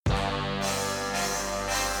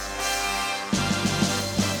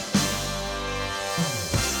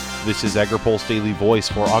This is AgriPulse Daily Voice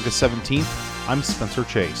for August 17th. I'm Spencer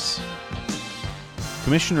Chase.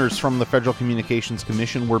 Commissioners from the Federal Communications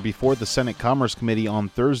Commission were before the Senate Commerce Committee on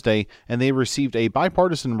Thursday, and they received a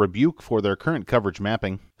bipartisan rebuke for their current coverage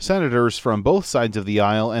mapping. Senators from both sides of the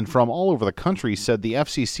aisle and from all over the country said the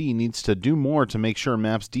FCC needs to do more to make sure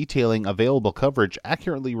maps detailing available coverage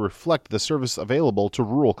accurately reflect the service available to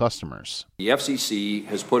rural customers. The FCC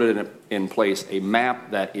has put in place a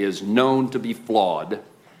map that is known to be flawed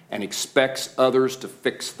and expects others to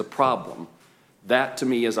fix the problem. That, to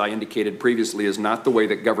me, as I indicated previously, is not the way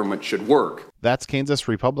that government should work. That's Kansas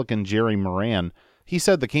Republican Jerry Moran. He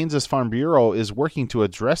said the Kansas Farm Bureau is working to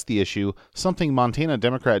address the issue, something Montana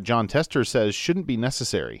Democrat Jon Tester says shouldn't be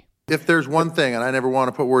necessary. If there's one thing, and I never want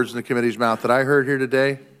to put words in the committee's mouth, that I heard here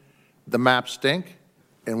today, the maps stink,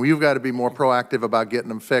 and we've got to be more proactive about getting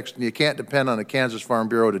them fixed, and you can't depend on the Kansas Farm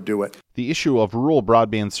Bureau to do it. The issue of rural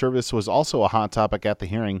broadband service was also a hot topic at the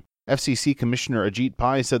hearing. FCC Commissioner Ajit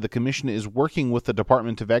Pai said the commission is working with the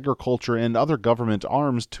Department of Agriculture and other government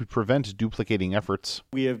arms to prevent duplicating efforts.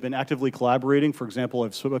 We have been actively collaborating. For example,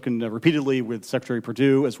 I've spoken repeatedly with Secretary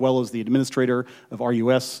Perdue as well as the administrator of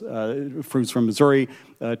RUS, who's from Missouri,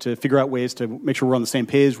 to figure out ways to make sure we're on the same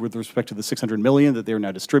page with respect to the $600 million that they're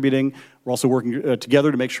now distributing. We're also working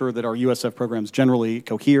together to make sure that our USF programs generally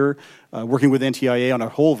cohere, working with NTIA on a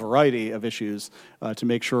whole variety of issues to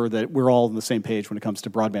make sure that we're all on the same page when it comes to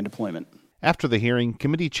broadband deployment. After the hearing,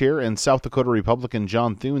 committee chair and South Dakota Republican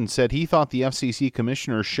John Thune said he thought the FCC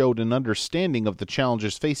commissioner showed an understanding of the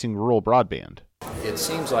challenges facing rural broadband. It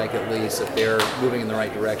seems like at least that they're moving in the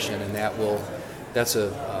right direction, and that's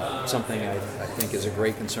something I think is a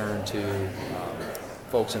great concern to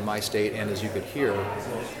folks in my state, and as you could hear,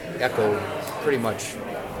 echo pretty much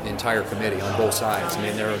the entire committee on both sides. I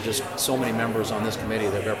mean, there are just so many members on this committee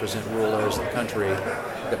that represent rural areas of the country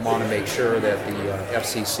that want to make sure that the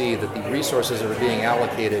FCC, that the resources that are being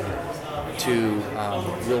allocated to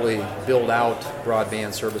really build out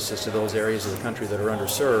broadband services to those areas of the country that are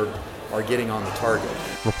underserved are getting on the target.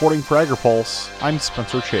 Reporting for AgriPulse, I'm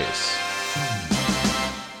Spencer Chase.